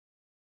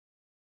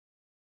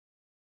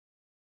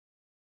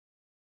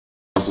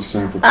of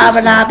San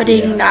Francisco. Abba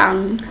ding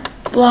dong.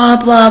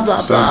 Blah blah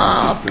blah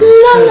blah.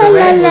 La la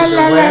la la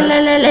la la la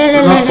la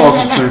They're la not far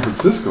la from la. San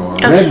Francisco, are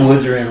they?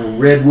 Redwoods are in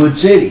Redwood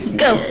City.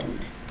 Good.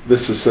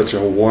 This is such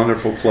a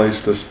wonderful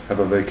place to have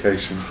a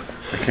vacation.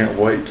 I can't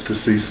wait to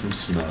see some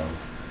snow.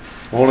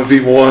 Won't it be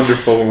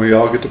wonderful when we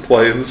all get to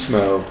play in the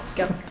snow?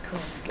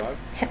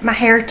 My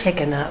hair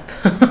ticking up.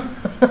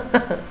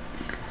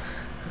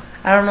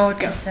 I don't know what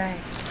to say.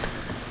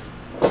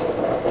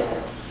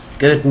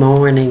 Good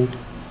morning.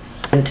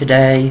 And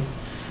today,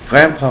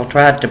 Grandpa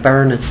tried to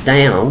burn us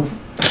down.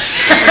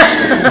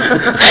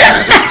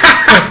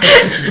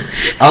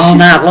 All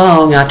night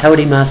long, I told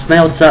him I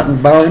smelled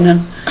something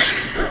burning.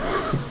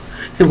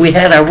 We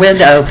had our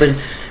window open,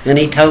 and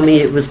he told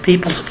me it was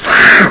people's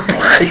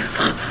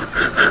fireplaces.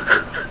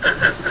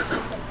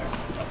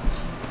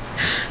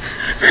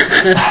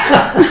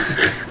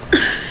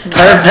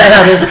 Turned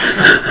out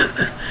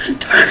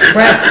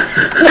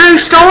True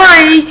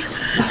story.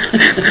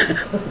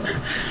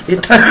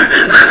 it turned.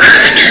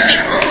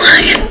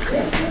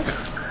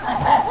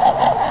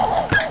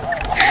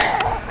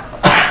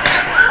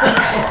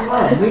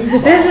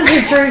 This is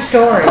a true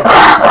story.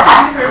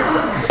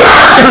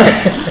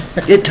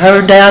 It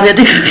turned out it.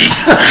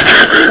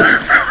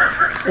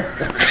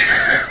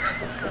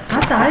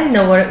 I didn't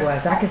know what it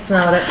was. I could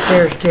smell it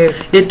upstairs too.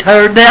 It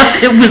turned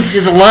out it was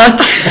his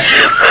lunch.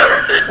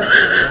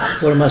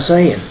 What am I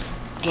saying?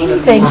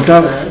 Anything.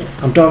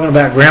 I'm talking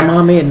about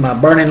Grandmommy and my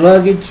burning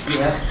luggage.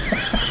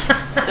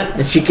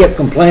 And she kept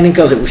complaining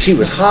because she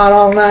was hot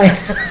all night.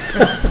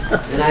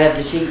 And I had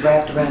the sheet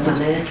wrapped around my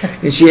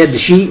neck. And she had the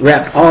sheet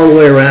wrapped all the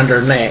way around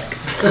her neck.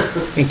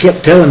 And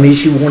kept telling me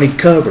she wanted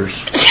covers.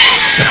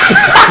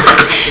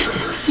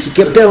 She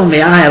kept telling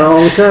me I had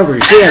all the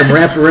covers. She had them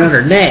wrapped around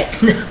her neck.